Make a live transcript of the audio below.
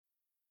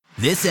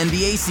This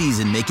NBA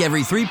season, make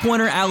every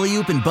three-pointer,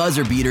 alley-oop, and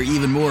buzzer beater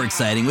even more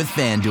exciting with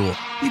FanDuel.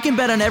 You can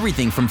bet on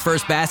everything from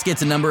first basket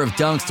to number of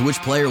dunks to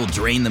which player will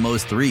drain the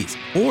most threes.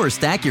 Or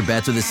stack your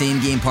bets with a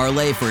same-game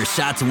parlay for a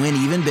shot to win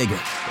even bigger.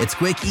 It's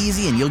quick,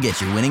 easy, and you'll get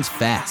your winnings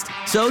fast.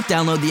 So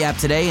download the app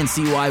today and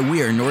see why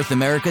we're North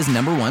America's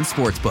 #1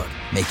 sportsbook.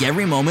 Make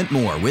every moment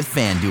more with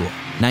FanDuel.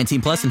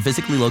 19 plus and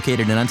physically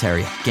located in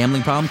Ontario.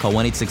 Gambling problem? Call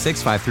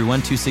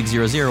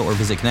 1-866-531-2600 or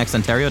visit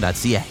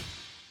connectsontario.ca.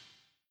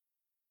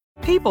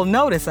 People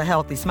notice a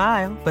healthy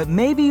smile, but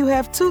maybe you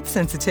have tooth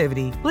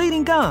sensitivity,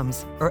 bleeding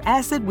gums, or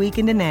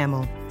acid-weakened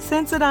enamel.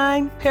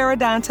 Sensodyne,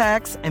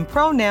 Parodontax, and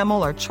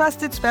Pronamel are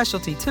trusted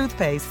specialty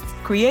toothpastes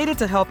created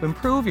to help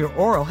improve your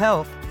oral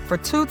health. For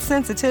tooth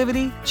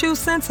sensitivity, choose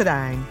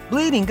Sensodyne.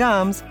 Bleeding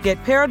gums,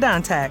 get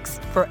Parodontax.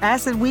 For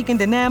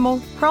acid-weakened enamel,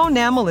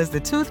 Pronamel is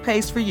the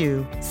toothpaste for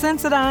you.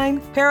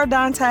 Sensodyne,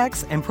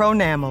 Parodontax, and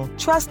Pronamel.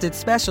 Trusted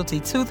specialty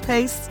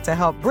toothpastes to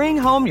help bring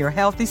home your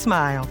healthy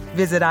smile.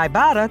 Visit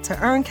Ibotta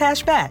to earn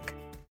cash back.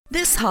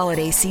 This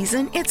holiday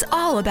season, it's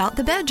all about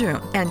the bedroom,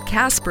 and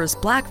Casper's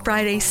Black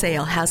Friday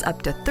sale has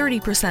up to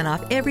 30%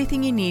 off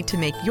everything you need to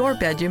make your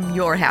bedroom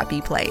your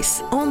happy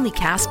place. Only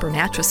Casper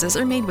mattresses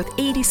are made with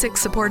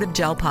 86 supportive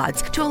gel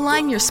pods to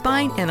align your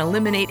spine and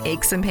eliminate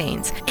aches and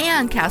pains.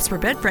 And Casper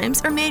bed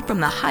frames are made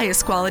from the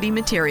highest quality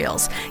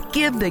materials.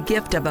 Give the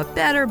gift of a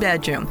better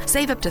bedroom.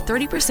 Save up to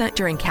 30%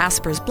 during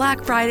Casper's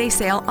Black Friday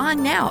sale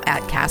on now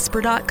at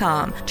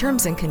Casper.com.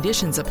 Terms and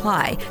conditions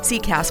apply. See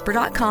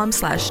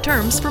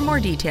Casper.com/terms for more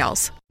details.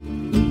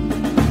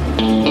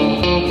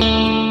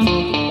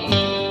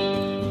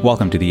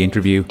 Welcome to the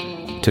interview.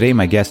 Today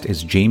my guest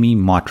is Jamie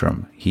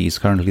Mottram. He is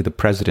currently the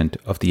president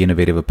of the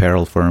innovative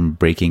apparel firm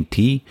Breaking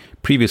T.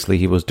 Previously,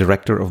 he was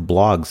director of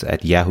blogs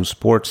at Yahoo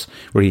Sports,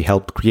 where he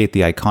helped create the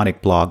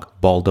iconic blog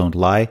Ball Don't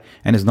Lie,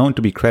 and is known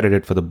to be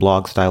credited for the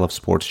blog style of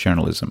sports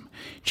journalism.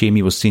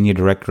 Jamie was senior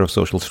director of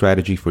social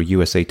strategy for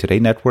USA Today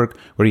Network,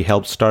 where he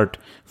helped start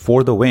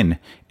For the Win,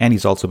 and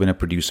he's also been a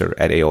producer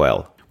at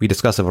AOL. We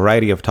discuss a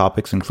variety of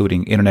topics,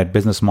 including internet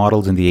business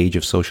models in the age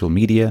of social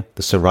media,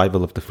 the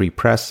survival of the free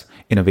press,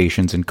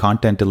 innovations in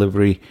content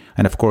delivery,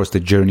 and of course, the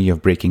journey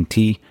of Breaking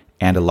T,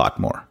 and a lot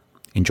more.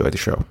 Enjoy the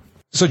show.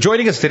 So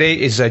joining us today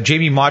is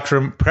Jamie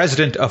Mottram,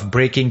 president of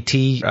Breaking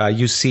T.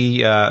 You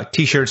see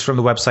T-shirts from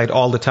the website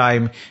all the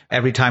time.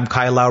 Every time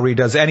Kyle Lowry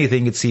does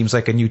anything, it seems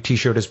like a new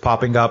T-shirt is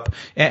popping up.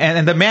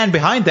 And the man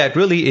behind that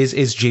really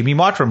is Jamie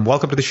Mottram.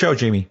 Welcome to the show,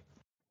 Jamie.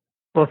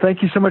 Well,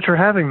 thank you so much for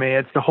having me.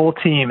 It's the whole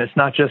team. It's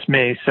not just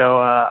me. So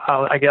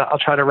I'll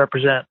try to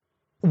represent.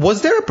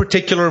 Was there a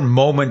particular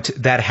moment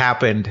that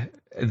happened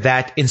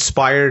that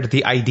inspired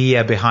the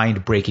idea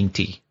behind Breaking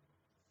T?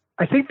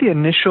 I think the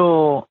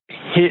initial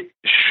hit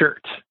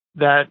shirt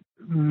that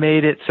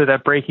made it so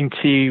that Breaking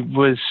T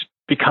was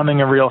becoming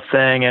a real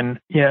thing, and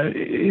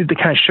it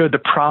kind of showed the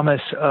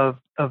promise of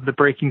the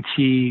Breaking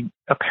T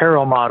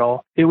apparel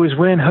model. It was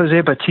when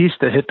Jose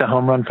Bautista hit the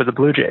home run for the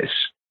Blue Jays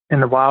in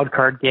the wild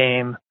card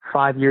game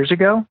 5 years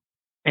ago,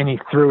 and he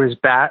threw his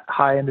bat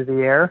high into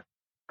the air.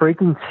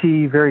 Breaking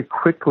T very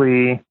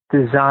quickly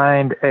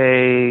designed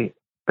a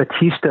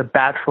Bautista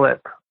bat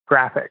flip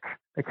graphic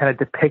that kind of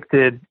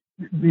depicted,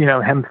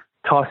 him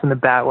tossing the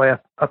bat way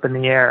up in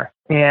the air,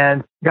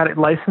 and got it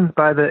licensed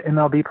by the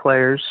MLB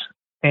players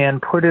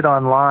and put it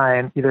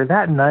online either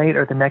that night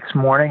or the next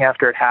morning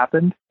after it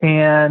happened.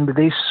 And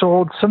they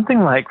sold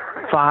something like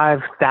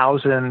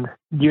 5,000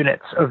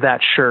 units of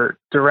that shirt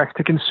direct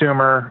to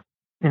consumer,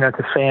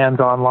 to fans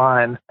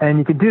online. And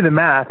you could do the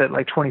math at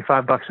like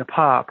 $25 a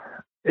pop.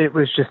 It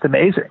was just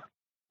amazing,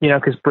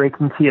 because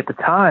Breaking T at the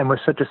time was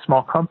such a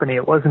small company.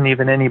 It wasn't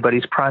even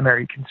anybody's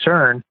primary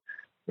concern.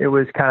 It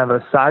was kind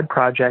of a side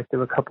project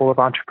of a couple of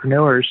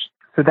entrepreneurs.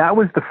 So that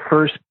was the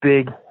first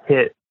big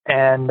hit.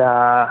 And,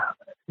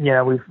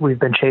 we've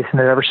been chasing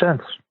it ever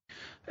since.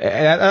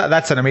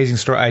 That's an amazing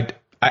story.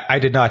 I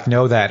did not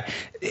know that.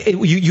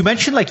 You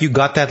mentioned like you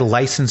got that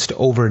licensed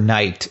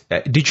overnight.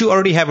 Did you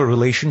already have a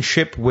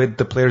relationship with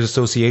the Players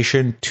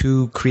Association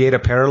to create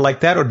apparel like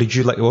that, or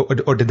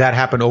did that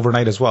happen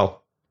overnight as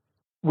well?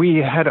 We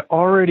had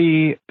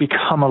already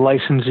become a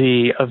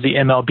licensee of the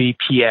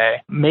MLBPA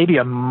maybe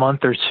a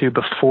month or two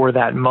before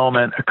that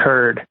moment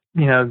occurred.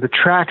 The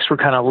tracks were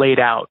kind of laid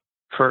out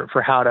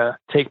for how to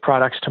take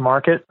products to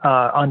market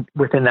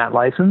within that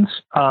license.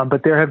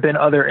 But there have been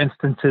other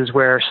instances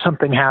where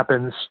something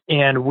happens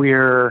and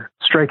we're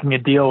striking a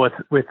deal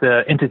with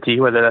the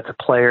entity, whether that's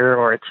a player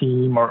or a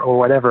team or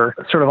whatever,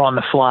 sort of on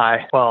the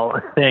fly while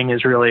a thing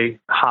is really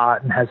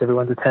hot and has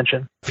everyone's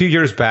attention. A few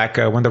years back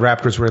when the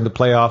Raptors were in the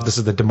playoff, this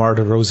is the DeMar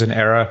DeRozan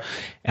era,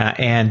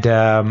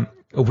 and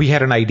we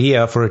had an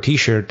idea for a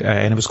T-shirt,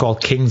 and it was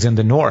called Kings in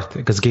the North,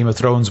 because Game of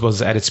Thrones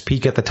was at its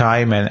peak at the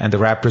time, and the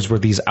Raptors were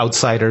these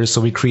outsiders. So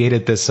we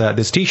created this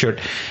T-shirt,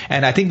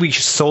 and I think we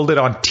sold it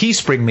on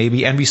Teespring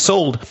maybe, and we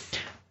sold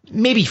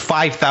maybe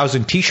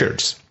 5,000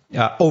 T-shirts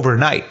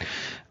overnight.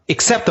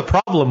 Except the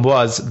problem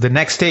was the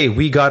next day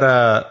we got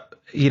a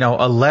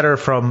letter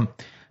from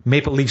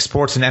Maple Leaf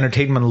Sports and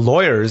Entertainment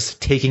lawyers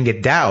taking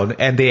it down,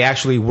 and they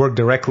actually worked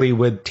directly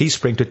with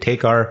Teespring to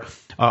take our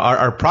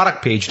our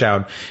product page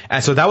down.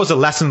 And so that was a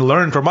lesson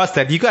learned from us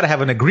that you got to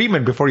have an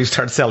agreement before you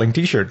start selling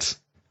T-shirts.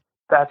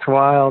 That's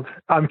wild.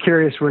 I'm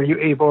curious, were you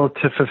able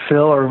to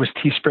fulfill, or was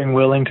Teespring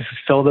willing to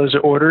fulfill those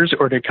orders,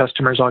 or did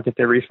customers all get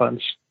their refunds?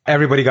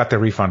 Everybody got their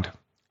refund.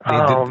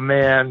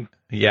 Man.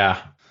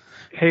 Yeah.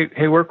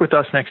 Hey, work with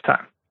us next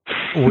time.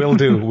 Will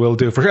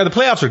do. For sure. The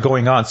playoffs are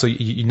going on, so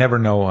you never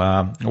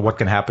know what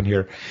can happen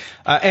here.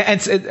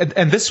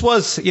 And this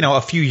was,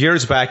 a few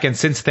years back, and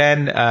since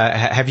then,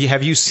 have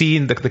you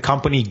seen the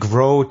company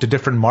grow to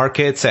different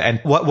markets? And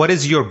what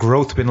has your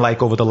growth been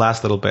like over the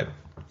last little bit?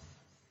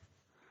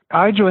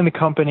 I joined the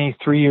company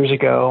 3 years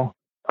ago,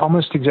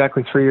 almost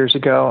exactly 3 years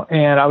ago,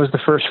 and I was the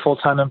first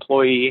full-time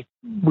employee.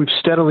 We've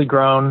steadily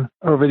grown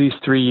over these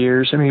 3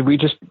 years. I mean,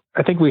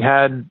 I think we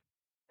had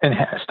and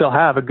still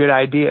have a good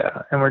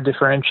idea, and we're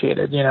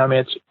differentiated.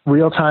 It's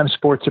real-time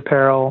sports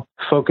apparel,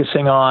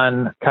 focusing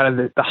on kind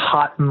of the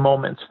hot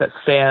moments that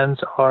fans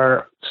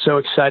are so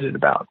excited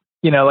about.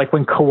 Like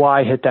when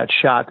Kawhi hit that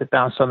shot that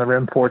bounced on the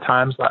rim 4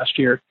 times last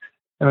year.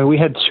 I mean, we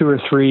had 2 or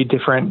 3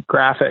 different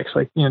graphics,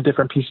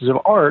 different pieces of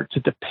art to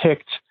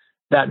depict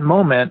that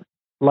moment,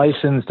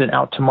 licensed and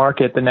out to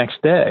market the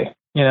next day.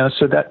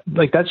 So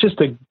that's just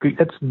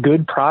that's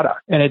good product,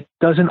 and it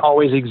doesn't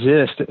always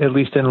exist, at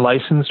least in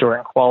licensed or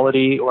in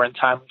quality or in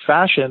timely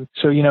fashion.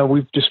 So,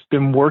 we've just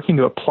been working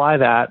to apply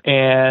that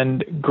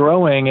and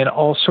growing in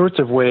all sorts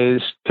of ways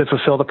to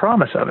fulfill the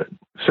promise of it.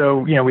 So,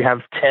 we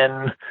have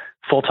 10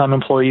 full-time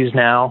employees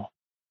now,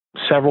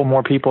 several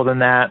more people than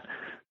that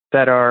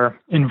are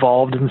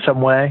involved in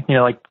some way.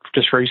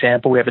 Just for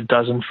example, we have a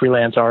dozen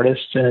freelance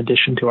artists in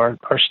addition to our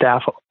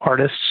staff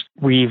artists.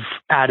 We've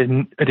added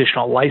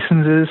additional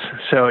licenses.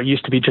 So it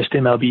used to be just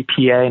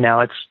MLBPA.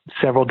 Now it's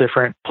several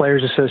different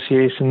players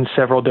associations,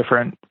 several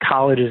different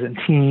colleges and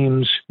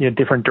teams,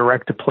 different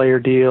direct-to-player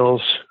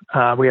deals.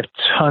 We have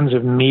tons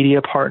of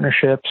media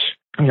partnerships.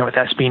 With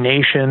SB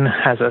Nation,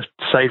 has a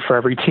site for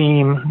every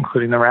team,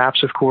 including the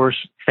Raps, of course.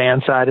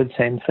 Fan-sided,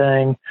 same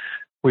thing.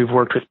 We've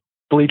worked with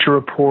Bleacher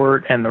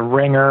Report and The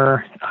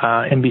Ringer,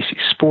 NBC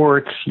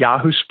Sports,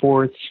 Yahoo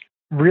Sports,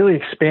 really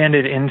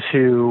expanded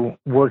into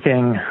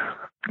working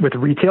with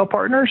retail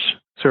partners.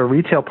 So a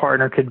retail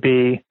partner could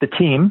be the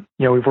team.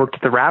 We've worked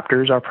with the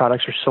Raptors. Our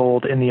products are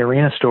sold in the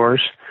arena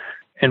stores.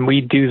 And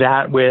we do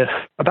that with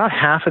about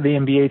half of the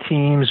NBA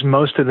teams,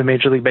 most of the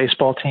Major League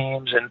Baseball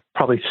teams, and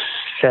probably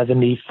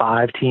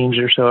 75 teams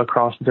or so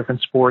across the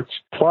different sports,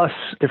 plus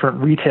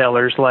different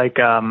retailers like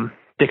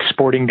Dick's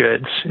Sporting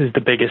Goods is the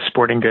biggest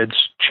sporting goods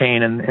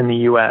chain in the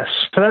U.S.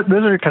 So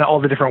those are kind of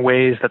all the different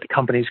ways that the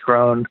company's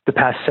grown the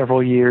past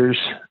several years.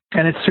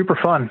 And it's super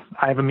fun.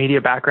 I have a media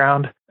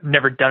background. I've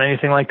never done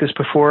anything like this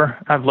before.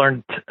 I've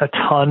learned a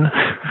ton.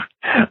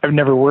 I've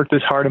never worked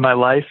this hard in my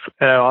life.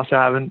 And I also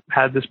haven't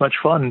had this much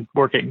fun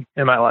working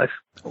in my life.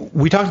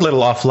 We talked a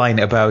little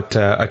offline about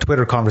a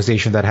Twitter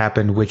conversation that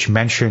happened, which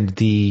mentioned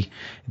the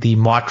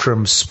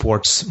Mottram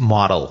sports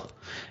model.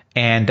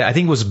 And I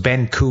think it was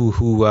Ben Koo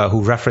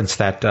who referenced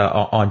that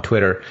on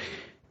Twitter.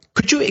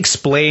 Could you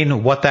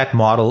explain what that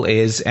model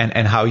is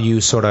and how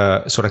you sort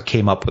of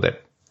came up with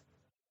it?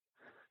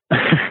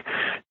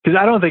 Because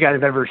I don't think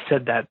I've ever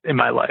said that in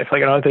my life. I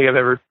don't think I've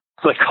ever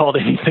called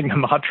anything the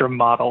Mottram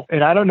model.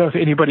 And I don't know if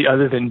anybody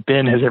other than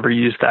Ben has ever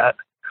used that.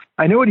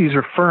 I know what he's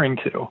referring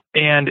to.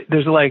 And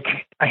there's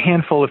a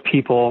handful of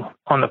people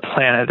on the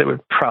planet that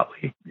would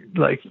probably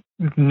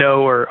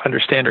know or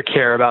understand or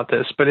care about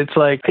this. But it's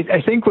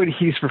I think what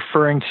he's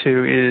referring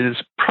to is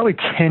probably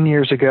 10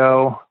 years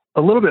ago,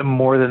 a little bit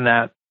more than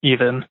that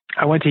even.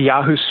 I went to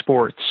Yahoo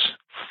Sports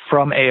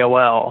from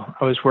AOL.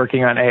 I was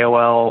working on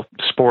AOL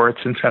Sports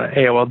and kind of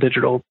AOL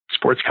digital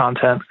sports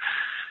content.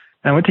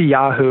 And I went to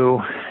Yahoo,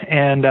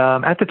 and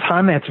at the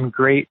time they had some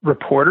great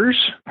reporters,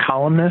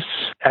 columnists,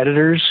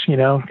 editors,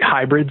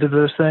 hybrids of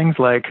those things.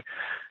 Like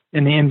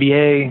in the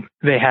NBA,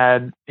 they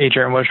had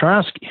Adrian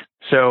Wojnarowski.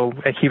 So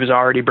he was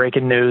already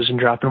breaking news and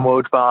dropping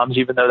Woj bombs,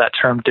 even though that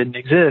term didn't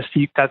exist.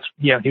 He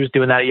was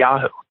doing that at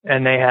Yahoo.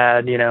 And they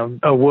had,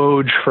 a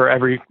Woj for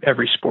every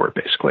sport,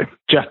 basically.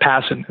 Jeff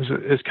Passan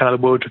is kind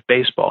of the Woj of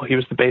baseball. He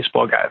was the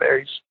baseball guy there.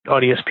 He's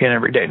on ESPN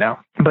every day now.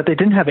 But they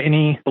didn't have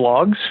any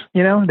blogs,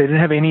 they didn't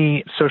have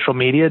any social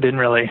media. There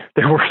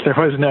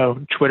was no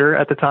Twitter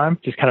at the time,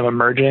 just kind of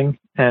emerging.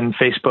 And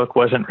Facebook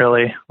wasn't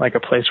really a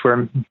place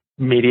where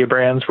media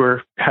brands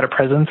had a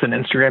presence, and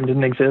Instagram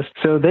didn't exist.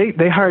 So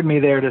they hired me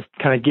there to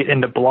kind of get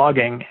into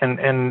blogging.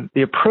 And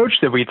the approach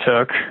that we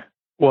took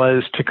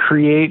was to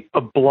create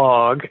a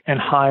blog and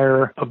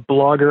hire a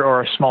blogger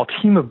or a small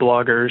team of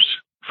bloggers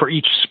for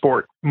each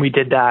sport. And we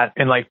did that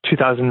in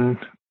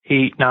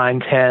 2008, 9,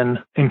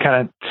 10, and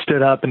kind of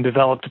stood up and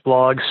developed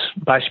blogs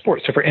by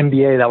sport. So for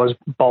NBA, that was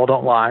Ball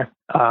Don't Lie.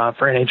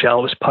 For NHL,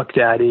 it was Puck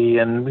Daddy,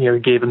 and we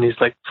gave them these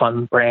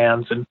fun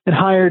brands and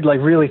hired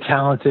really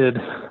talented,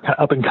 kind of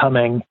up and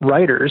coming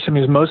writers. I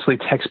mean, it was mostly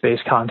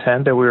text-based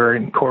content that we were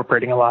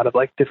incorporating a lot of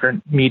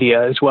different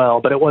media as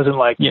well. But it wasn't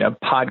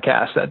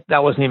podcasts.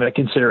 That wasn't even a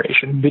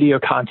consideration. Video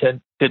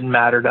content didn't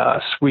matter to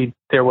us.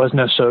 There was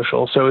no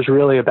social, so it was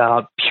really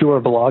about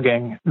pure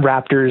blogging.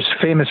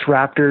 Famous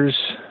Raptors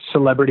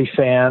celebrity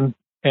fan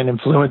and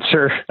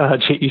influencer,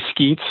 J.E.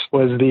 Skeets,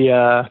 was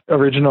the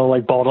original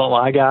like Ball Don't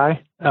Lie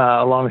guy,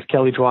 along with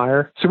Kelly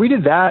Dwyer. So we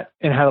did that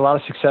and had a lot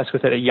of success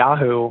with it at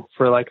Yahoo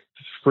for like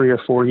 3 or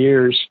 4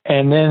 years.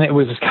 And then it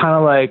was kind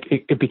of like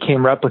it became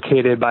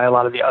replicated by a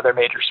lot of the other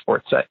major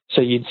sports sites.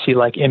 So you'd see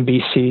like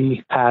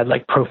NBC had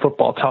like Pro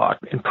Football Talk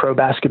and Pro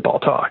Basketball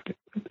Talk,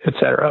 et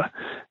cetera.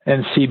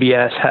 And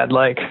CBS had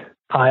like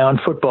Eye on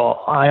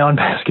Football, Eye on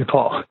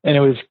Basketball. And it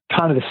was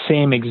kind of the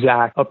same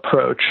exact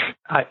approach.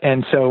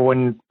 And so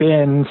when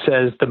Ben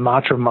says the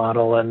Matra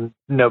model and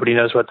nobody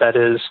knows what that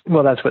is,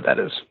 well, that's what that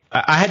is.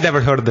 I had never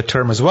heard of the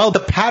term as well. The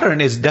pattern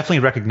is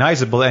definitely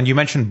recognizable. And you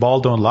mentioned Ball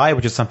Don't Lie,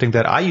 which is something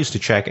that I used to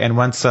check. And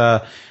once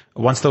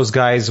those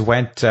guys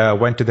went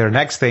to their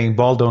next thing,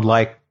 Ball Don't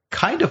Lie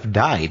kind of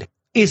died.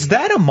 Is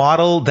that a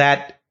model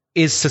that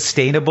is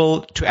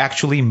sustainable to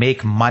actually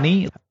make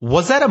money?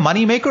 Was that a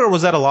moneymaker or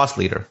was that a loss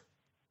leader?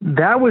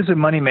 That was a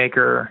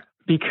moneymaker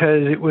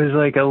because it was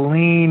like a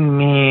lean,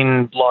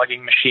 mean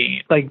blogging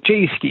machine, like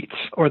J.E. Skeets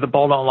or the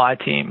Ball Don't Lie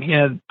team. You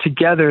know,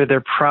 together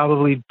they're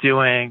probably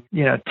doing,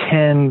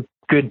 10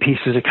 good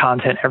pieces of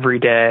content every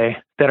day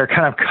that are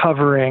kind of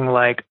covering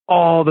like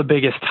all the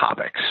biggest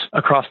topics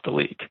across the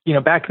league. You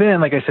know, back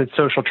then, like I said,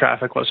 social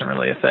traffic wasn't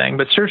really a thing,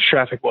 but search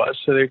traffic was.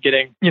 So they're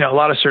getting, a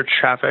lot of search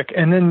traffic.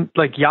 And then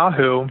like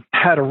Yahoo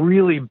had a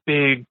really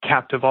big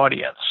captive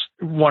audience.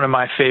 One of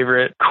my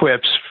favorite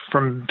quips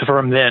from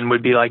then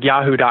would be like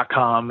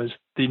yahoo.com is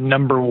the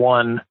number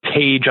one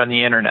page on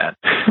the internet,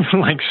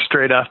 like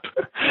straight up,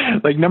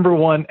 like number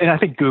one. And I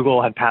think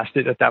Google had passed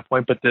it at that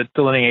point, but the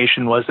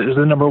delineation was it was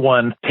the number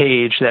one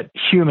page that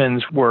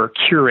humans were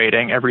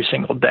curating every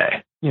single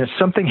day.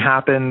 Something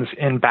happens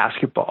in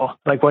basketball,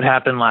 like what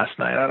happened last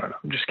night. I don't know.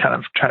 I'm just kind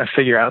of trying to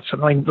figure out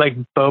something like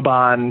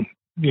Boban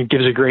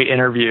gives a great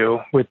interview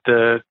with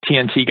the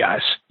TNT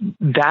guys.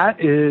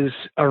 That is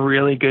a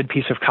really good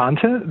piece of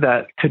content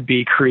that could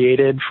be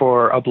created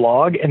for a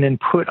blog and then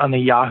put on the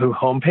Yahoo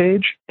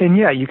homepage. And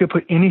yeah, you could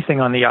put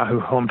anything on the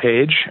Yahoo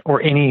homepage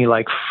or any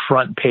like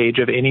front page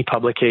of any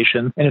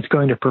publication and it's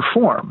going to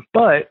perform.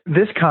 But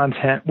this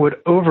content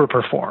would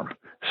overperform.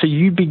 So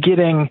you'd be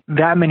getting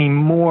that many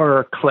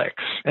more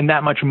clicks and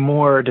that much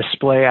more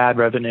display ad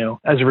revenue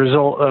as a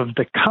result of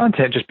the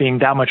content just being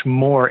that much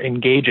more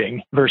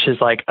engaging versus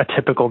like a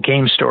typical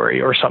game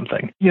story or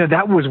something.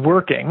 That was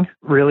working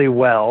really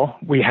well.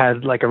 We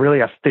had like a really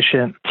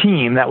efficient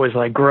team that was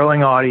like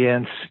growing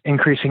audience,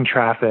 increasing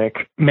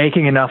traffic,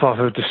 making enough off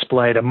of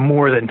display to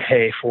more than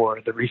pay for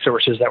the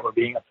resources that were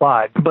being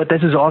applied. But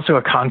this is also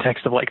a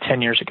context of like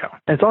 10 years ago.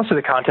 And it's also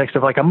the context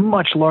of like a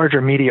much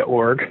larger media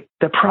org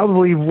that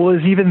probably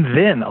was even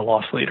then a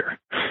loss leader.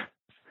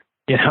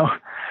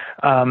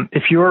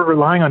 If you're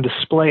relying on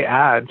display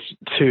ads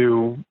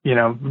to,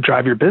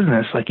 drive your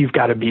business, like you've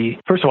got to be,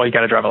 first of all, you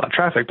got to drive a lot of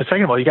traffic, but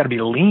second of all, you got to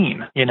be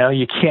lean.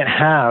 You can't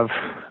have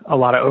a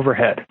lot of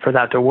overhead for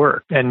that to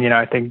work. And,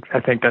 I think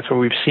that's what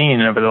we've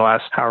seen over the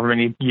last however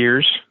many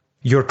years.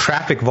 Your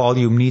traffic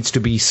volume needs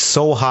to be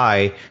so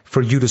high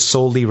for you to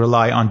solely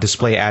rely on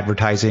display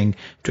advertising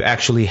to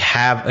actually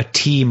have a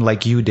team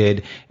like you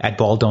did at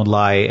Ball Don't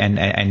Lie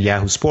and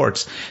Yahoo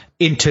Sports.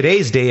 In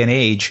today's day and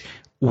age,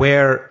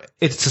 where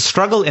it's a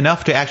struggle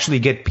enough to actually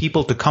get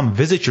people to come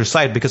visit your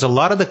site because a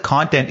lot of the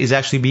content is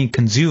actually being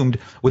consumed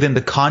within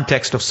the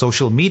context of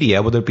social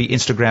media, whether it be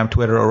Instagram,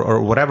 Twitter,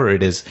 or whatever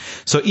it is.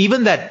 So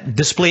even that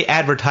display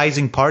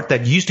advertising part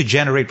that used to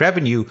generate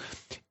revenue,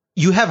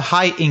 you have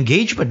high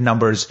engagement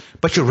numbers,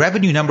 but your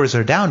revenue numbers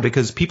are down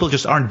because people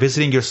just aren't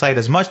visiting your site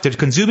as much. They're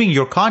consuming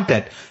your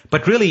content,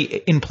 but really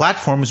in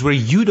platforms where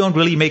you don't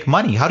really make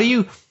money. How do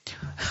you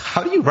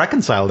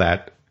reconcile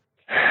that?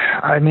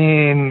 I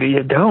mean,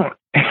 you don't.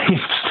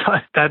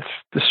 That's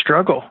the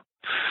struggle.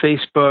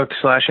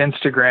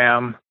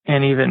 Facebook/Instagram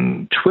and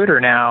even Twitter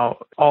now,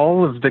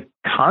 all of the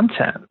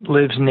content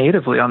lives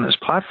natively on those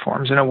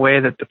platforms in a way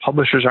that the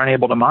publishers aren't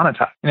able to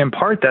monetize. And in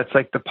part, that's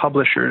like the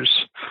publisher's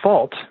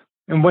fault.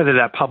 And whether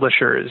that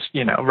publisher is,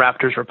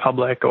 Raptors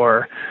Republic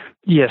or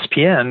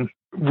ESPN,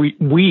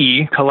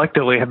 we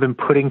collectively have been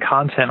putting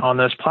content on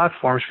those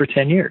platforms for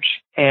 10 years.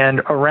 And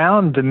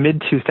around the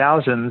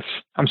mid-2000s,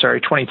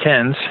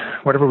 2010s,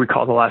 whatever we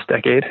call the last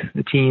decade,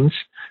 the teens,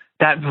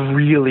 that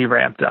really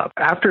ramped up.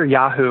 After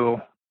Yahoo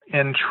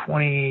in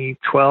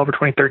 2012 or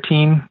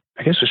 2013,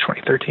 I guess it was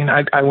 2013,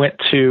 I went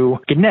to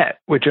Gannett,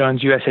 which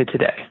owns USA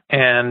Today,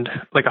 and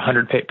like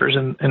 100 papers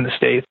in the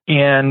States.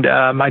 And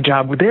my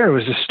job there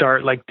was to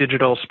start like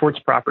digital sports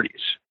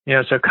properties,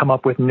 so come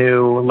up with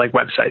new like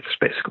websites,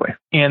 basically.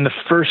 And the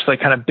first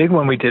like kind of big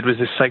one we did was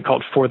this site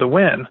called For the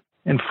Win.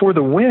 And For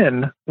the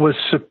Win was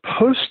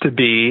supposed to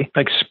be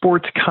like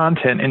sports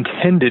content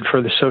intended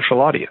for the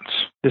social audience.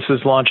 This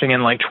was launching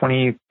in like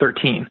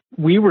 2013.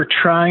 We were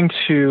trying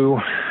to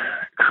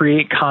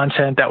create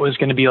content that was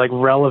going to be like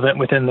relevant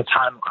within the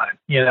timeline,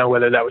 you know,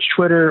 whether that was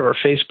Twitter or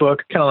Facebook,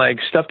 kind of like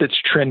stuff that's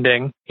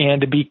trending,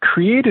 and to be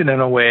created in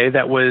a way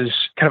that was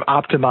kind of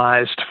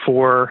optimized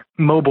for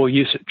mobile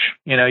usage.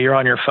 You know, you're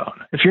on your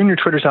phone. If you're in your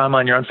Twitter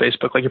timeline, you're on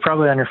Facebook, like you're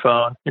probably on your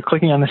phone, you're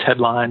clicking on this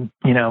headline,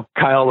 you know,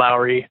 Kyle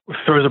Lowry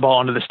throws a ball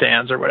into the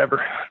stands or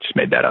whatever. Just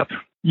made that up.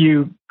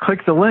 You click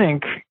the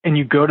link and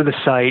you go to the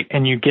site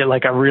and you get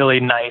like a really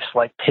nice,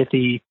 like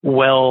pithy,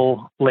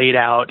 well laid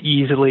out,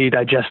 easily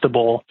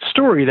digestible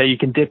story that you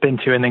can dip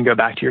into and then go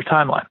back to your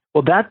timeline.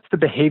 Well, that's the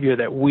behavior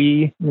that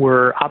we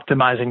were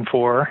optimizing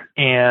for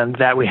and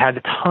that we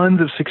had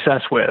tons of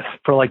success with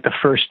for like the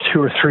first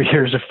 2 or 3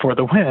 years before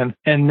the win.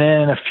 And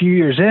then a few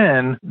years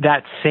in,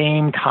 that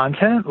same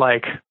content,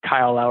 like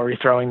Kyle Lowry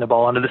throwing the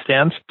ball into the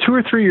stands, 2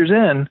 or 3 years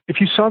in,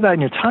 if you saw that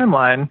in your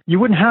timeline, you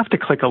wouldn't have to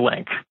click a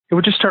link. It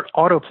would just start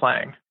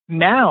auto-playing.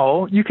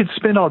 Now you could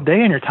spend all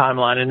day in your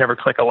timeline and never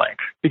click a link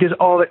because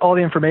all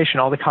the information,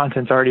 all the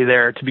content's already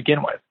there to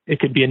begin with. It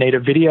could be a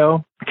native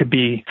video. It could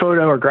be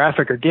photo or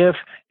graphic or GIF.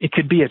 It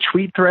could be a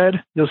tweet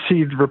thread. You'll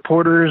see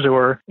reporters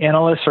or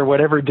analysts or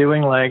whatever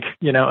doing like,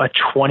 you know, a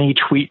 20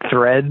 tweet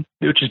thread,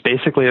 which is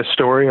basically a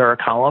story or a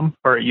column,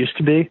 or it used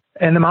to be.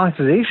 And the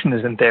monetization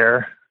isn't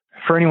there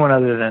for anyone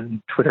other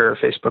than Twitter or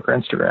Facebook or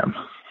Instagram.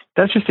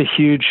 That's just a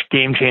huge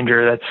game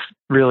changer that's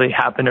really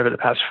happened over the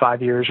past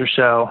 5 years or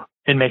so.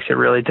 It makes it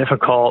really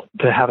difficult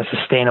to have a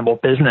sustainable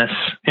business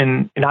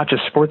in not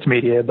just sports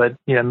media, but,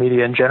 you know,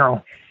 media in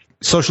general.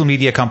 Social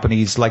media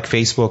companies like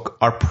Facebook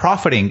are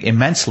profiting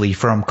immensely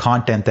from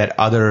content that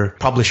other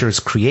publishers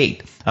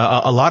create.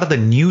 A lot of the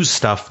news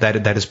stuff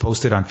that is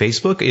posted on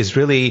Facebook is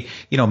really,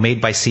 you know, made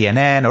by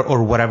CNN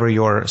or whatever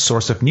your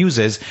source of news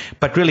is.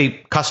 But really,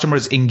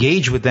 customers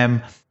engage with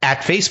them at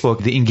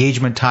Facebook. The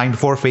engagement time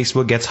for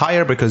Facebook gets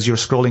higher because you're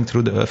scrolling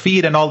through the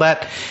feed and all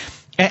that.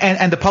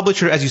 And the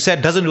publisher, as you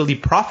said, doesn't really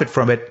profit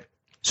from it.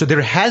 So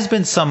there has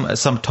been some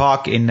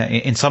talk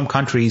in some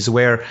countries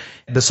where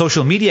the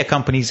social media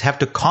companies have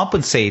to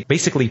compensate,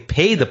 basically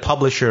pay the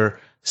publisher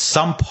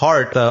some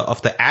part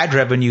of the ad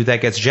revenue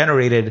that gets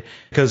generated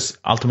because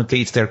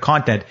ultimately it's their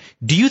content.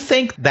 Do you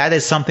think that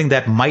is something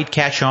that might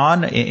catch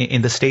on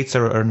in the States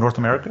or North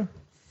America?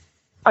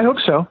 I hope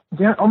so.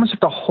 Yeah, almost have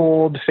to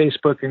hold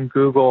Facebook and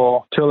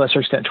Google, to a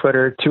lesser extent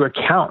Twitter, to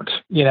account.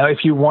 You know, if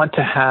you want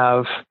to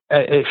have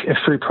a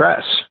free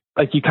press,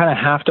 like you kind of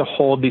have to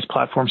hold these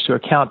platforms to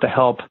account to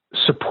help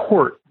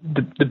support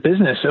the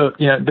business,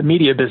 you know, the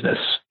media business,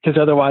 because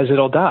otherwise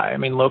it'll die. I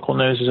mean, local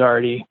news is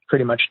already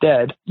pretty much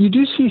dead. You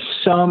do see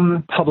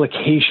some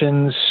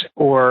publications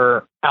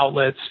or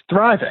outlets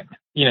thriving.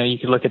 You know, you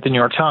could look at the New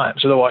York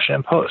Times or the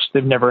Washington Post.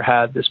 They've never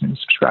had this many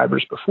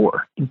subscribers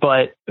before.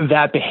 But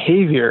that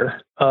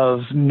behavior of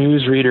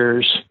news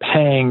readers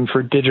paying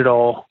for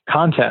digital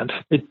content,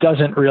 it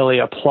doesn't really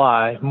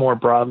apply more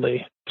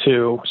broadly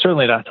to,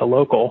 certainly not to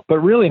local, but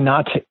really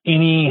not to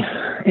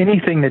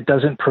anything that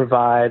doesn't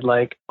provide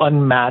like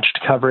unmatched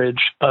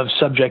coverage of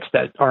subjects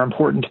that are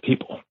important to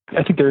people.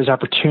 I think there is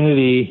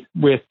opportunity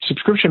with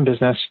subscription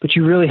business, but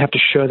you really have to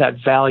show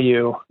that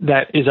value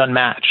that is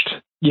unmatched.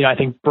 You know, I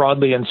think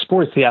broadly in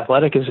sports, The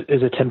Athletic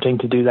is attempting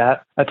to do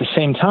that. At the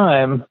same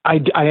time, I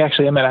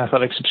actually am an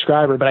Athletic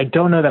subscriber, but I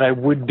don't know that I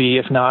would be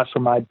if not for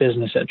my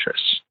business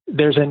interests.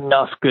 There's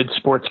enough good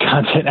sports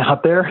content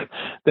out there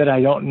that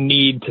I don't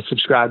need to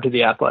subscribe to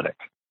The Athletic.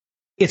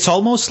 It's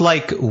almost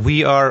like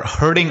we are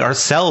hurting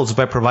ourselves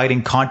by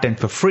providing content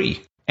for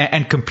free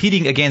and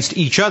competing against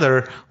each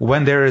other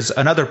when there is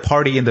another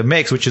party in the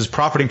mix, which is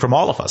profiting from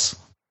all of us.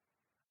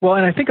 Well,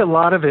 and I think a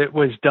lot of it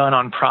was done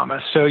on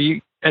promise. So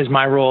as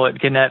my role at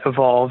Gannett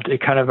evolved, it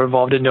kind of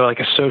evolved into like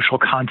a social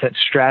content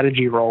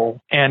strategy role.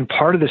 And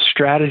part of the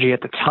strategy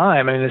at the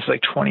time, I mean, this is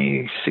like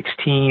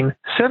 2016,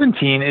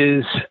 17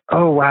 is,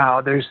 oh,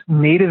 wow, there's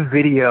native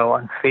video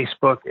on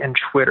Facebook and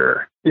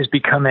Twitter is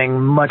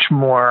becoming much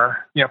more,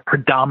 you know,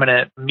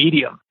 predominant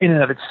medium in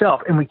and of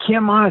itself. And we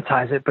can't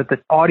monetize it, but the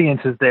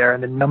audience is there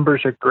and the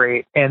numbers are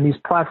great. And these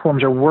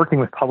platforms are working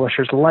with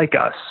publishers like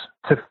us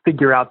to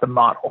figure out the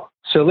model.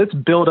 So let's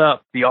build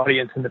up the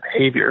audience and the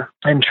behavior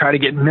and try to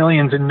get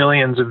millions and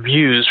millions of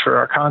views for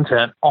our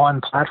content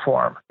on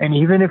platform. And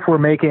even if we're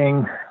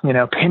making, you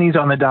know, pennies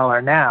on the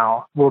dollar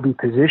now, we'll be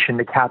positioned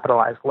to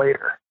capitalize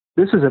later.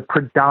 This is a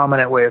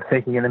predominant way of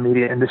thinking in the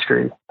media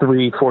industry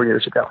 3-4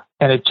 years ago,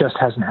 and it just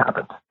hasn't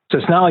happened. So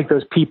it's not like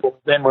those people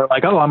then were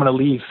like, oh, I'm going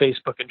to leave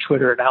Facebook and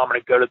Twitter, and now I'm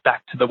going to go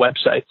back to the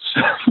websites.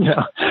 You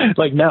know,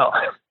 like, no,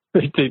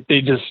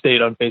 they just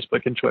stayed on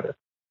Facebook and Twitter.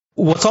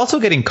 What's also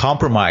getting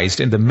compromised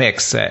in the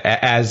mix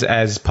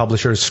as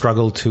publishers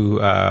struggle to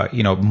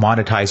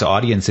monetize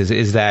audiences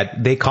is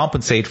that they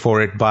compensate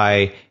for it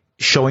by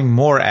showing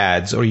more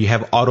ads, or you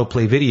have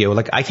autoplay video.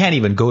 Like, I can't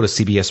even go to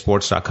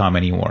cbssports.com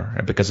anymore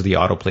because of the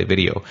autoplay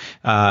video.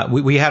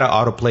 We had an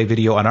autoplay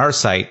video on our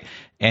site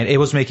and it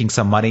was making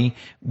some money.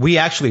 We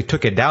actually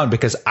took it down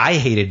because I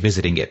hated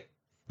visiting it.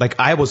 Like,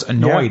 I was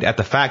annoyed at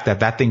the fact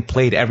that thing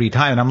played every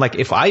time. And I'm like,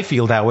 if I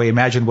feel that way,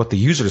 imagine what the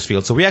users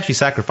feel. So we actually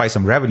sacrificed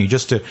some revenue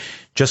just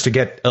to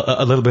get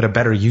a little bit of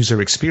better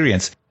user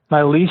experience.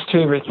 My least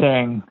favorite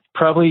thing,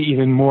 probably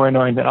even more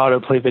annoying than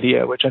autoplay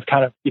video, which I've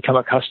kind of become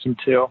accustomed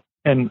to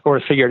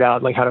or figured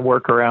out like how to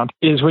work around,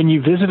 is when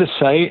you visit a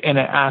site and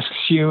it asks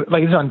you,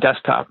 like it's on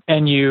desktop,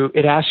 and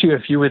it asks you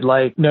if you would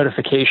like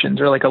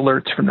notifications or like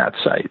alerts from that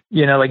site.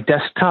 Like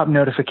desktop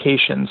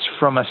notifications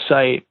from a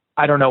site.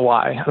 I don't know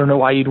why. I don't know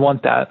why you'd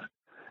want that.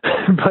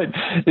 But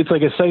it's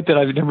like a site that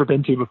I've never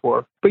been to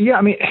before. But yeah,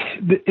 I mean,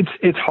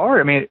 it's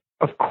hard. I mean,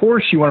 of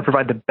course you want to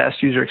provide the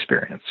best user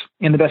experience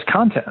and the best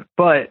content,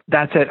 but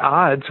that's at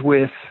odds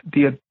with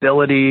the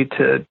ability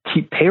to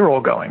keep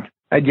payroll going.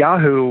 At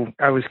Yahoo,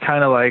 I was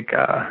kind of like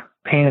a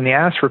pain in the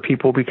ass for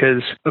people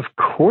because, of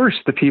course,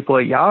 the people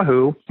at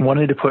Yahoo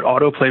wanted to put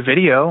autoplay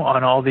video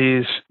on all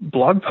these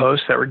blog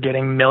posts that were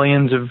getting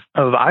millions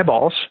of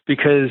eyeballs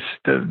because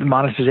the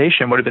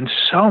monetization would have been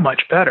so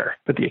much better,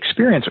 but the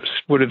experience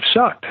would have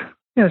sucked.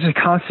 It's a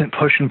constant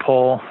push and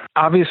pull.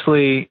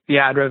 Obviously, the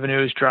ad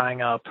revenue is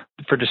drying up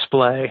for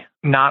display.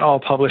 Not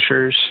all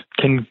publishers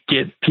can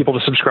get people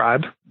to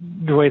subscribe.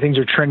 The way things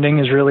are trending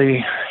is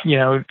really,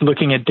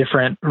 looking at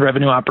different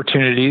revenue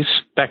opportunities.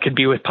 That could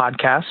be with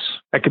podcasts.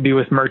 That could be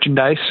with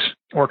merchandise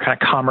or kind of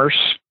commerce.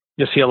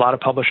 You'll see a lot of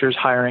publishers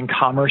hiring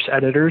commerce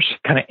editors,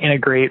 kind of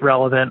integrate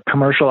relevant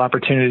commercial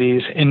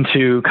opportunities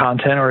into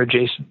content or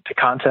adjacent to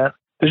content.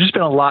 There's just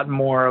been a lot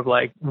more of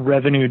like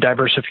revenue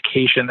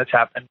diversification that's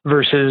happened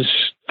versus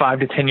 5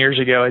 to 10 years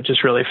ago. It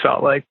just really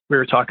felt like we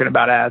were talking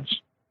about ads.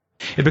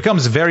 It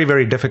becomes very,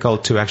 very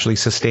difficult to actually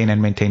sustain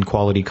and maintain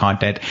quality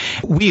content.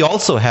 We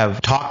also have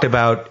talked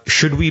about,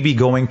 should we be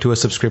going to a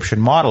subscription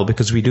model?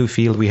 Because we do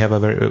feel we have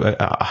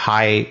a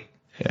high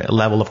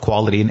level of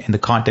quality in the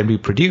content we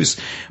produce.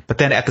 But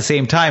then at the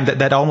same time,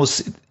 that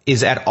almost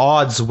is at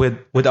odds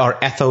with our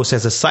ethos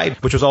as a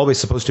site, which was always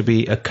supposed to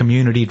be a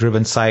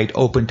community-driven site,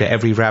 open to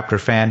every Raptor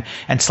fan.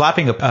 And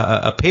slapping a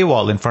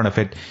paywall in front of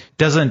it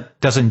doesn't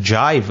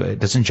jive. It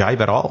doesn't jive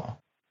at all.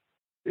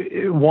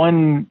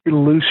 One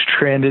loose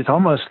trend is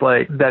almost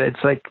like that it's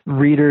like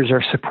readers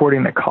are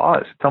supporting the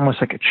cause. It's almost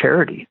like a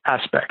charity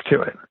aspect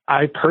to it.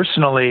 I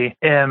personally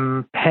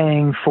am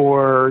paying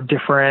for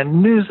different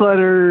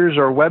newsletters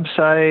or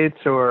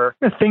websites or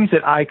things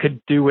that I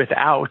could do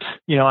without,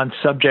 on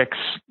subjects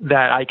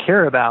that I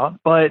care about.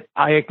 But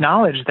I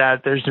acknowledge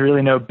that there's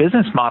really no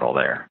business model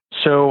there.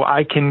 So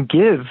I can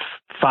give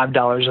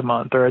 $5 a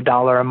month or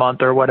 $1 a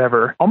month or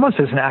whatever, almost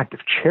as an act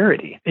of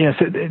charity. So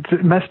it's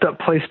a messed up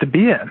place to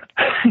be in.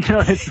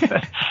 It's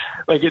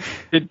like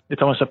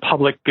it's almost a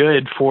public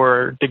good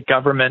for the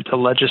government to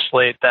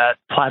legislate that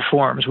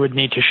platforms would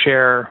need to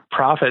share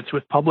profits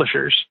with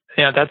publishers.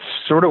 That's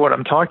sort of what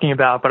I'm talking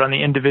about. But on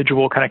the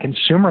individual kind of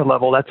consumer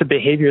level, that's a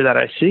behavior that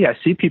I see. I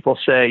see people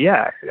say,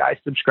 yeah, I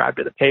subscribe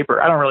to the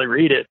paper. I don't really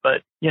read it,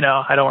 but,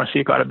 I don't want to see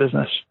it go out of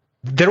business.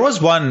 There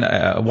was one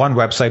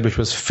website which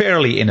was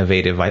fairly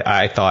innovative,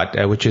 I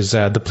thought, which is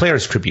the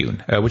Players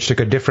Tribune, which took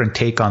a different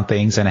take on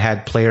things and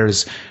had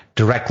players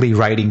directly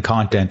writing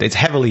content. It's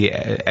heavily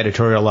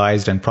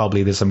editorialized and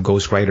probably there's some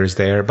ghostwriters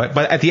there. But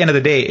at the end of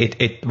the day,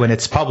 it when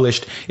it's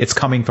published, it's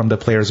coming from the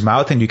player's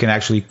mouth and you can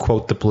actually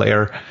quote the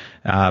player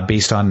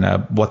based on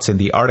what's in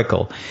the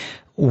article.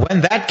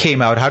 When that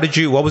came out,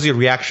 what was your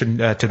reaction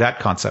to that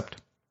concept?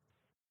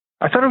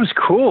 I thought it was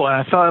cool. And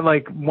I thought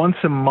like once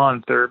a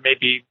month or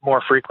maybe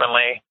more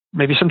frequently,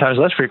 maybe sometimes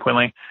less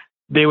frequently,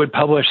 they would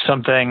publish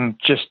something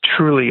just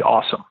truly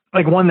awesome.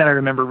 Like one that I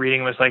remember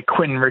reading was like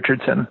Quentin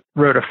Richardson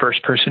wrote a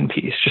first person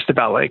piece just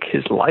about like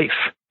his life,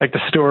 like the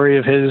story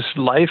of his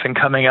life and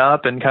coming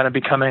up and kind of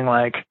becoming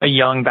like a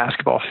young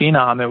basketball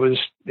phenom.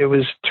 It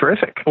was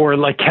terrific. Or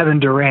like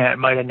Kevin Durant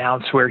might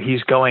announce where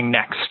he's going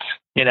next.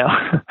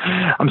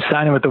 I'm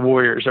signing with the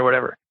Warriors or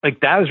whatever. Like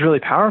that was really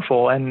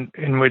powerful and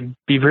would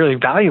be really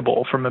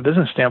valuable from a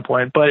business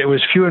standpoint, but it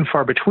was few and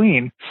far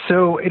between.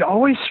 So it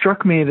always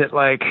struck me that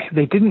like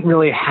they didn't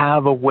really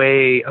have a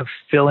way of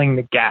filling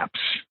the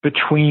gaps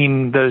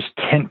between those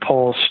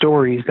tentpole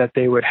stories that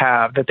they would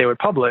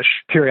publish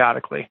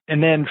periodically.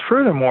 And then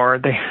furthermore,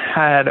 they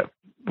had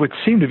what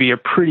seemed to be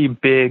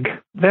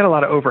they had a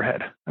lot of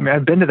overhead. I mean,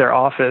 I've been to their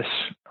office,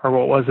 or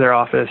what was their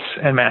office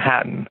in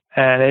Manhattan,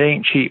 and it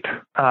ain't cheap.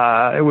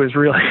 It was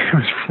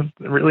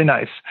really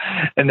nice.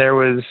 And there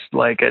was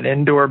like an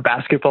indoor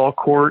basketball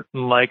court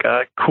and like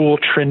a cool,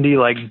 trendy,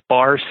 like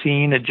bar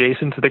scene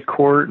adjacent to the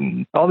court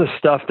and all this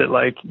stuff that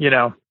like,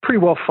 pretty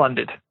well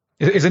funded.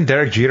 Isn't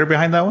Derek Jeter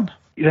behind that one?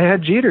 They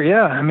had Jeter,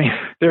 yeah. I mean,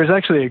 there's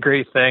actually a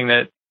great thing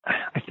that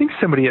I think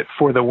somebody at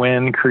For the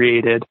Win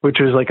created, which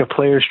was like a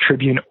Players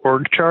Tribune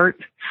org chart.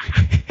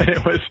 And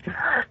it was,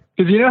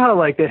 because how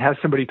like they'd have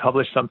somebody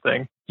publish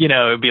something,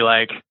 it'd be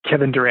like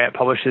Kevin Durant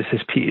publishes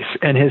his piece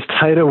and his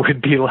title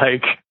would be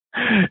like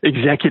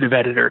executive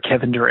editor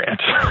Kevin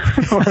Durant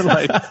or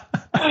like,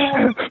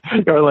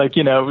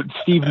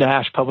 Steve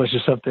Nash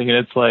publishes something and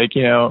it's like,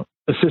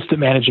 assistant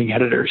managing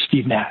editor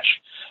Steve Nash.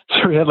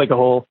 So we had like a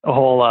whole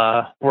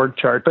org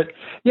chart, but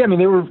yeah, I mean,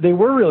 they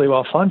were really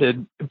well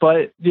funded,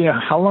 but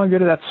how long ago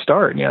did that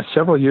start?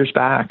 Several years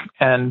back.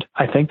 And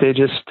I think they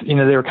just, they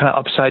were kind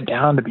of upside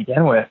down to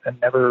begin with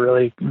and never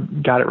really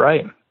got it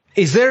right.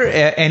 Is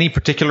there any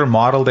particular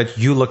model that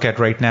you look at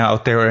right now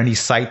out there, or any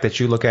site that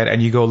you look at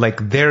and you go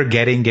like, they're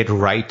getting it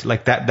right?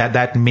 Like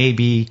that may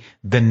be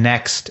the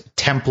next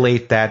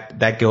template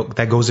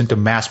that goes into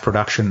mass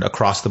production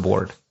across the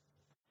board?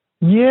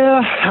 Yeah.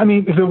 I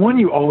mean, the one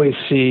you always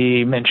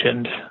see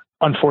mentioned,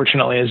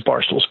 unfortunately, is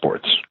Barstool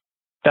Sports.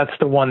 That's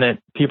the one that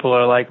people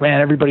are like, man,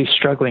 everybody's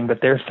struggling, but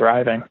they're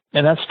thriving.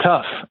 And that's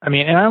tough. I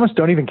mean, and I almost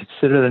don't even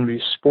consider them to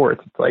be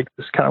sports. It's like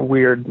this kind of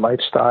weird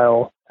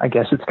lifestyle, I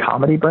guess it's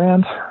comedy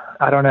brand.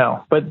 I don't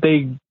know. But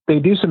they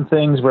do some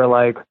things where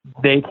like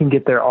they can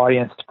get their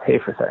audience to pay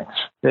for things.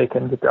 They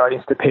can get their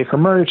audience to pay for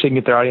merch. They can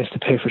get their audience to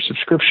pay for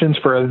subscriptions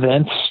for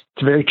events.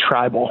 It's very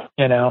tribal,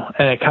 and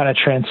it kind of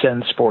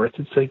transcends sports.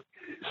 It's like,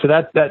 so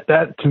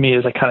that to me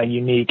is like kind of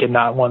unique and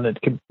not one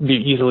that could be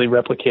easily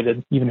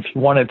replicated, even if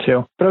you wanted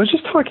to. But I was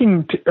just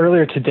talking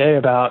earlier today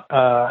about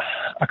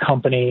a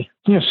company,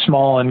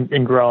 small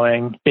and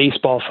growing,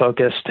 baseball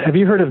focused. Have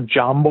you heard of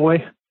John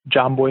Boy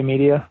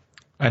Media?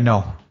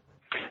 No.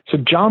 So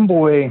John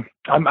Boy,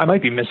 I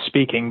might be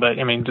misspeaking, but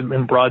I mean,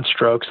 in broad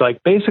strokes,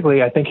 like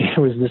basically, I think it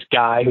was this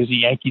guy who's a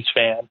Yankees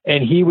fan,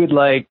 and he would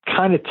like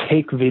kind of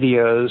take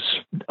videos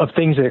of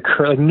things that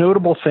occur, like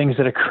notable things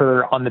that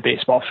occur on the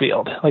baseball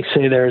field. Like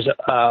say there's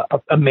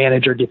a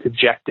manager gets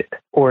ejected,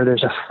 or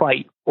there's a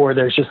fight, or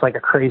there's just like a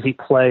crazy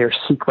play or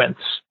sequence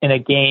in a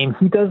game.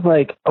 He does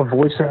like a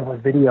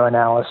voiceover video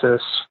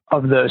analysis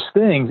of those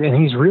things, and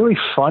he's really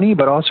funny,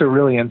 but also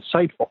really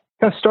insightful.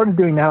 I started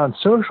doing that on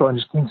social and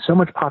just gained so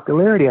much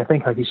popularity. I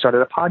think like he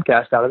started a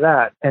podcast out of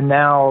that, and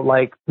now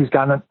like he's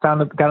gotten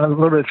a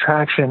little bit of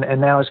traction,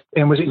 and now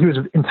he was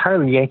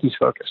entirely Yankees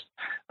focused,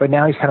 but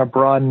now he's kind of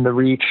broadened the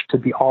reach to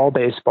be all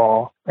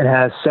baseball and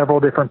has several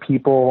different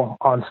people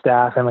on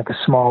staff in like a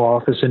small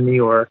office in New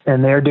York,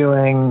 and they're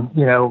doing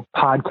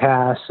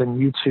podcasts and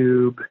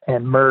YouTube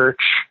and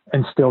merch,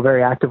 and still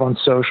very active on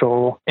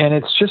social. And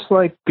it's just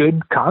like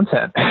good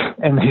content.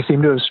 And they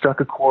seem to have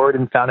struck a chord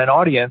and found an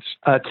audience.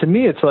 To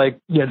me, it's like,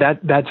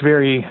 that's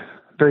very,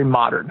 very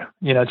modern.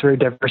 It's very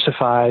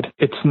diversified.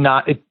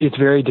 It's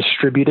very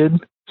distributed.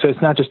 So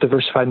it's not just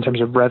diversified in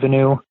terms of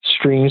revenue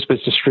streams, but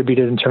it's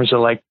distributed in terms of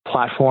like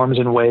platforms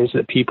and ways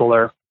that people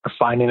are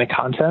finding the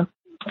content.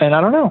 And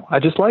I don't know. I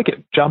just like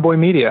it. John Boy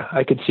Media.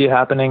 I could see it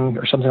happening,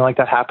 or something like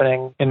that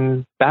happening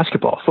in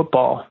basketball,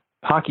 football,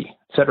 hockey,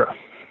 etc.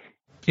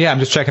 Yeah, I'm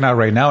just checking out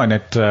right now, and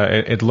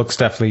it looks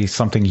definitely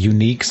something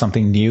unique,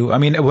 something new. I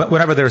mean,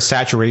 whenever there's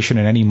saturation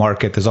in any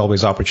market, there's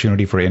always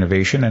opportunity for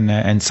innovation,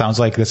 and sounds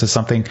like this is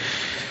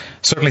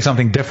certainly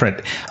something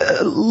different.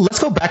 Let's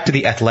go back to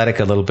The Athletic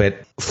a little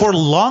bit. For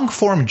long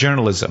form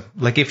journalism,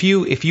 like if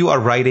you are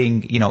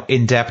writing,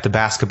 in-depth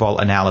basketball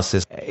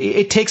analysis,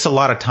 it takes a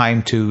lot of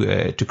time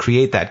to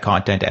create that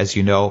content, as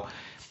you know.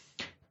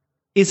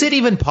 Is it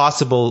even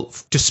possible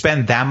to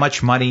spend that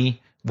much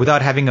money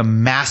without having a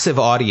massive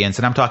audience,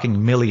 and I'm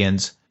talking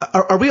millions?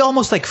 Are we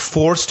almost like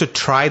forced to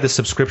try the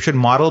subscription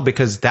model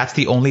because that's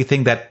the only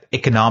thing that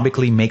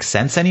economically makes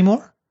sense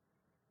anymore?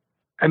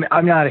 I mean,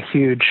 I'm not a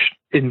huge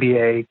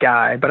NBA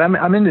guy, but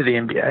I'm into the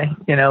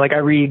NBA. Like I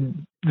read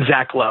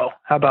Zach Lowe.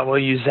 How about we'll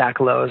use Zach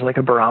Lowe as like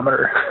a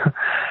barometer?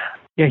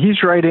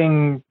 He's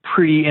writing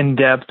pretty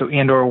in-depth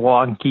and or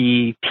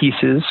wonky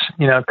pieces,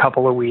 a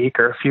couple a week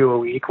or a few a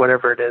week,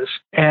 whatever it is.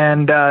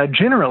 And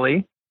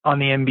generally on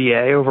the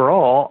NBA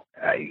overall,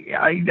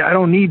 I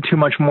don't need too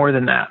much more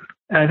than that.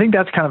 And I think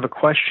that's kind of a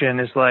question,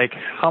 is like,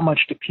 how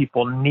much do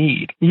people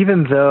need?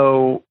 Even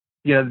though,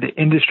 the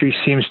industry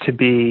seems to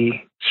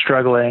be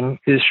struggling,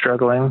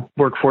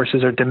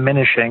 workforces are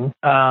diminishing,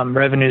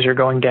 revenues are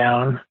going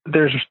down,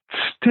 there's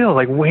still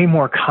like way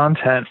more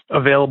content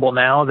available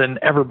now than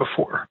ever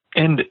before.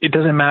 And it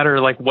doesn't matter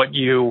like what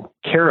you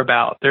care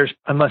about.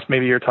 Unless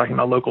maybe you're talking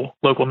about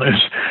local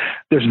news,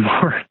 there's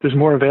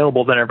more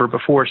available than ever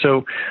before.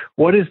 So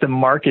what is the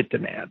market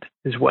demand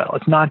as well?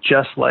 It's not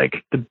just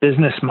like the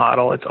business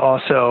model. It's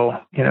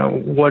also,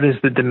 what is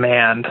the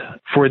demand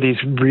for these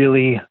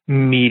really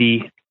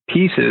meaty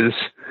pieces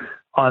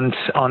on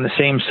the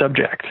same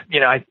subject?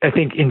 I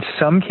think in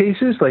some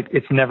cases, like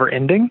it's never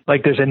ending.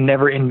 Like there's a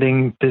never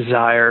ending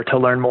desire to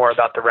learn more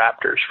about the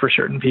Raptors for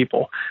certain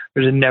people.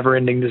 There's a never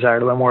ending desire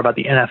to learn more about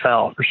the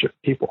NFL for certain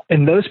people.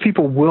 And those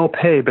people will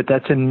pay, but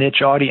that's a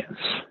niche audience.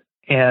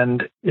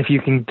 And if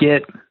you can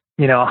get,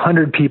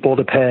 100 people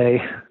to pay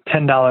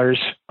 $10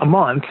 a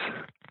month,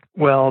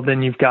 well,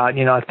 then you've got,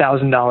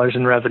 $1,000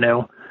 in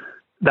revenue.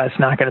 That's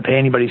not going to pay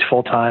anybody's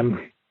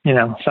full-time.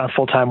 It's not a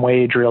full-time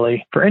wage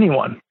really for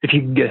anyone. If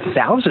you can get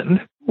 1,000,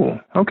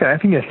 okay.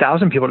 If you can get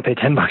 1,000 people to pay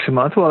 $10 a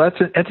month, well,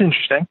 that's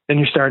interesting. Then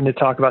you're starting to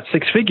talk about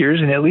six figures,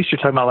 and at least you're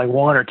talking about like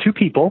one or two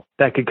people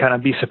that could kind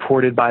of be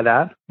supported by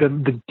that.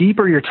 The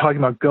deeper you're talking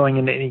about going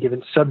into any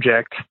given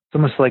subject, it's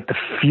almost like the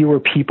fewer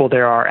people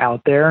there are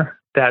out there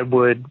that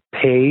would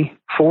pay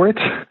for it.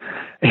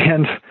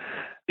 And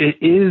it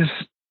is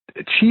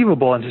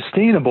achievable and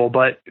sustainable,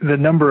 but the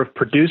number of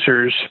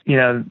producers,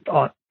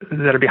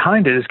 that are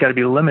behind it has got to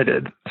be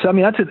limited. So, I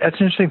mean, that's an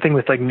interesting thing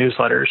with like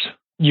newsletters.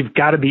 You've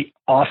got to be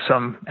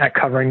awesome at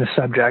covering the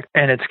subject,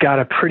 and it's got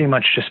to pretty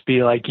much just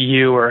be like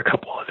you or a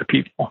couple other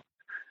people.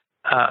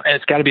 and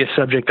it's got to be a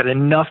subject that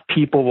enough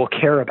people will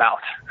care about.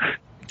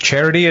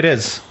 Charity it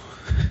is.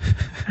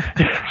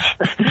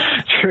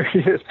 Charity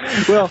it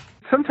is. Well,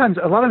 sometimes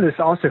a lot of this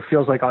also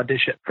feels like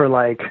audition for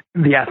like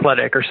The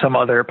Athletic or some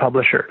other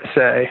publisher to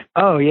say,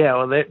 oh, yeah,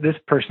 well, this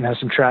person has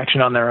some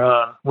traction on their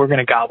own. We're going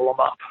to gobble them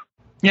up.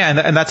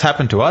 Yeah, and that's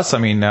happened to us. I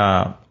mean,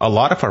 a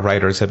lot of our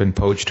writers have been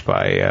poached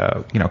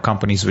by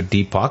companies with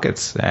deep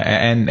pockets,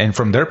 and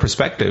from their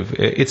perspective,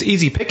 it's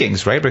easy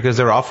pickings, right? Because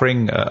they're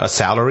offering a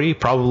salary,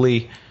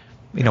 probably,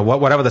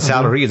 whatever the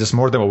salary is, it's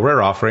more than what we're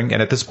offering,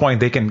 and at this point,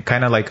 they can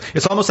kind of like,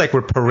 it's almost like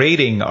we're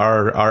parading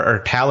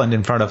our talent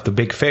in front of the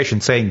big fish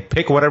and saying,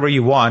 pick whatever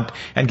you want,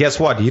 and guess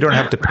what? You don't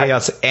have to pay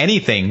us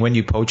anything when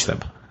you poach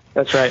them.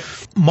 That's right.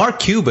 Mark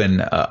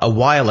Cuban, a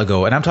while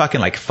ago, and I'm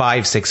talking like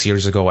 5-6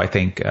 years ago, I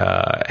think,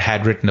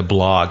 had written a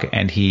blog,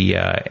 and he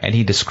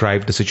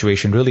described the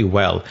situation really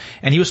well.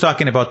 And he was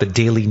talking about the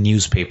daily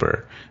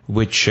newspaper,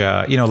 which,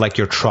 like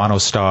your Toronto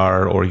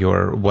Star or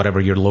your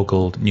whatever your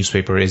local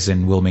newspaper is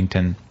in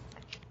Wilmington.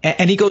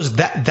 And he goes,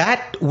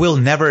 that will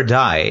never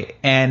die.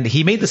 And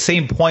he made the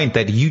same point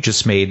that you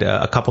just made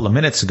a couple of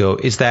minutes ago,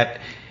 is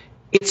that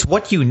it's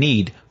what you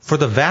need for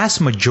the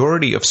vast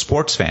majority of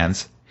sports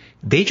fans.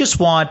 They just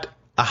want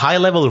a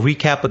high-level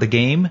recap of the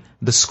game,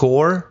 the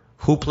score,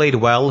 who played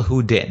well,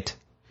 who didn't.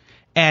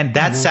 And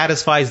that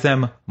satisfies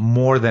them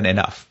more than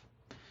enough.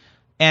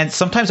 And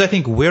sometimes I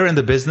think we're in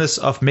the business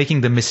of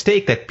making the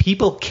mistake that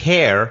people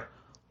care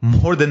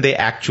more than they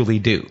actually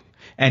do.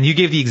 And you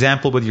gave the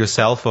example with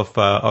yourself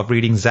of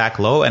reading Zach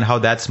Lowe and how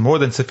that's more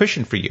than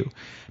sufficient for you.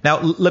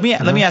 Now, let me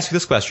ask you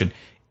this question.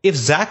 If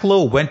Zach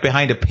Lowe went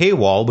behind a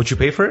paywall, would you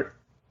pay for it?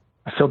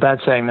 I feel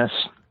bad saying this,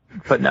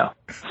 but no.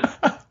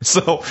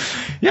 So,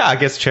 yeah, I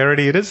guess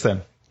charity it is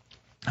then.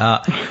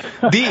 But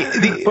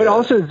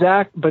also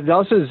Zach,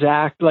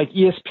 like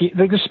ESPN,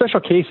 like there's special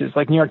cases,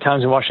 like New York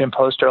Times and Washington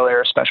Post earlier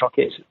are special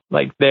cases.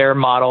 Like their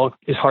model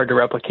is hard to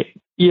replicate.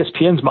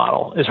 ESPN's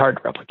model is hard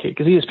to replicate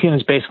because ESPN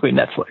is basically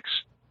Netflix.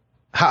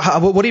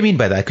 What do you mean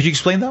by that? Could you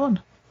explain that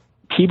one?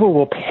 People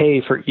will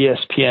pay for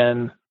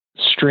ESPN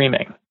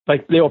streaming.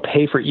 Like they will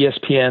pay for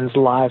ESPN's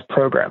live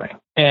programming.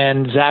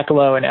 And Zach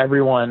Lowe and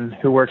everyone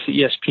who works at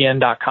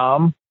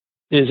ESPN.com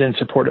is in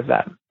support of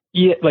that.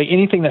 Like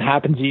anything that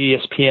happens at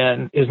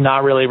ESPN is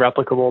not really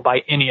replicable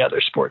by any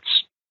other sports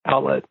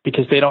outlet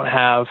because they don't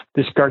have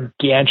this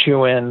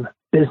gargantuan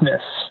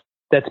business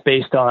that's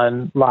based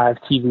on live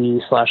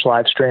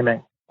TV/live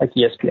streaming like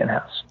ESPN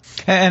has.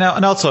 And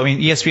also, I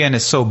mean, ESPN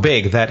is so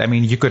big that, I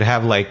mean, you could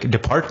have like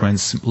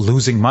departments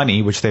losing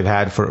money, which they've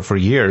had for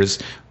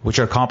years, which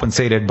are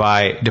compensated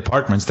by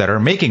departments that are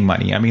making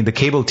money. I mean, the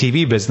cable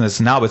TV business,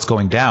 now it's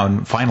going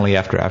down finally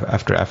after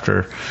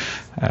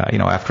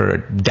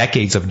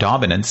decades of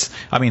dominance.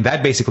 I mean,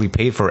 that basically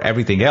paid for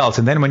everything else.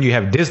 And then when you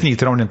have Disney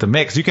thrown into the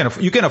mix, you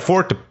can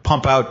afford to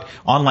pump out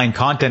online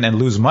content and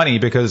lose money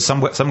because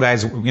some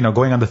guys,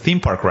 going on the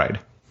theme park ride.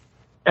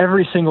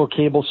 Every single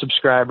cable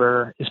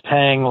subscriber is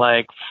paying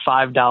like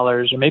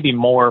 $5 or maybe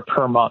more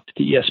per month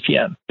to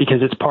ESPN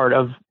because it's part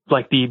of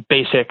like the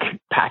basic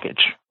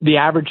package. The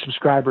average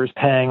subscriber is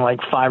paying like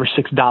 $5 or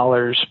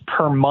 $6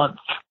 per month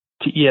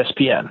to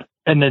ESPN.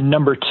 And the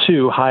number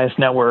 2 highest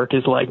network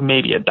is like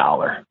maybe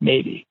 $1,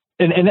 maybe.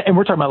 And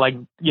we're talking about like,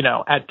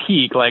 at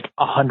peak, like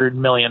 100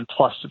 million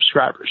plus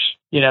subscribers,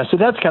 so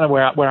that's kind of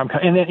where I'm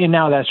coming. And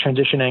now that's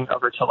transitioning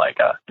over to like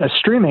a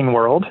streaming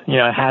world,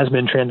 it has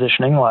been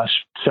transitioning the last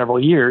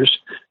several years.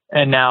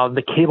 And now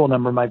the cable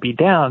number might be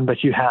down,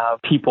 but you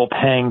have people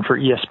paying for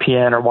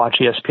ESPN or watch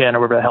ESPN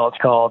or whatever the hell it's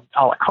called,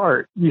 a la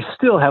carte. You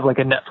still have like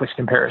a Netflix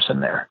comparison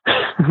there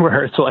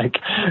where it's like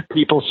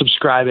people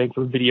subscribing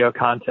for video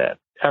content.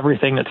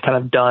 Everything that's kind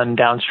of done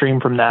downstream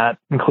from that,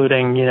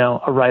 including,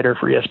 a writer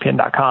for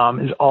ESPN.com,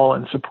 is all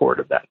in support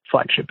of that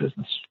flagship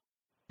business.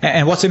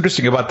 And what's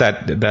interesting about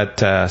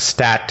that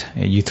stat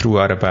you threw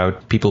out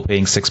about people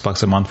paying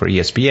 $6 a month for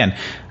ESPN,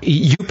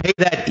 you pay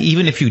that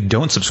even if you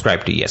don't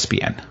subscribe to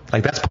ESPN.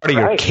 Like that's part of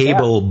your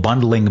cable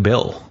bundling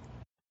bill.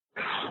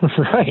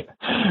 Right.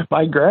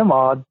 My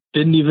grandma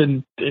didn't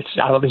even,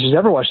 I don't think she's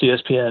ever watched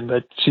ESPN,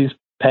 but she's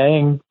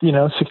paying,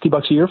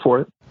 $60 a year for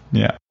it.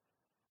 Yeah.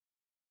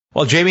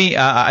 Well, Jamie,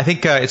 I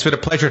think it's been a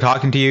pleasure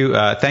talking to you.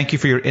 Thank you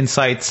for your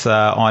insights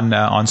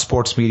on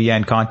sports media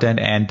and content,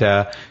 and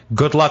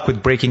good luck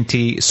with Breaking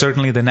T.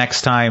 Certainly, the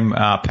next time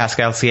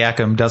Pascal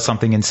Siakam does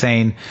something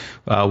insane,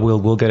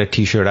 we'll get a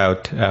T-shirt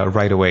out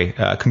right away.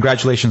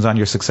 Congratulations on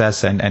your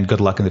success, and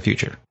good luck in the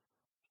future.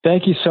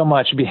 Thank you so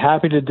much. I'd be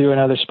happy to do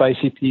another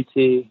Spicy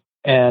PT.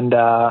 And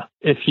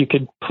if you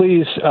could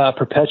please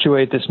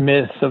perpetuate this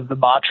myth of the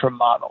Mottram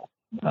model.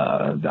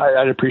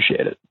 I'd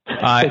appreciate it.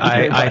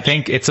 I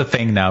think it's a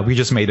thing now. We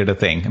just made it a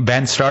thing.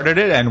 Ben started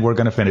it, and we're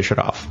going to finish it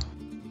off.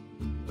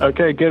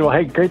 Okay, good. Well,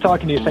 hey, great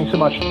talking to you. Thanks so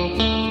much.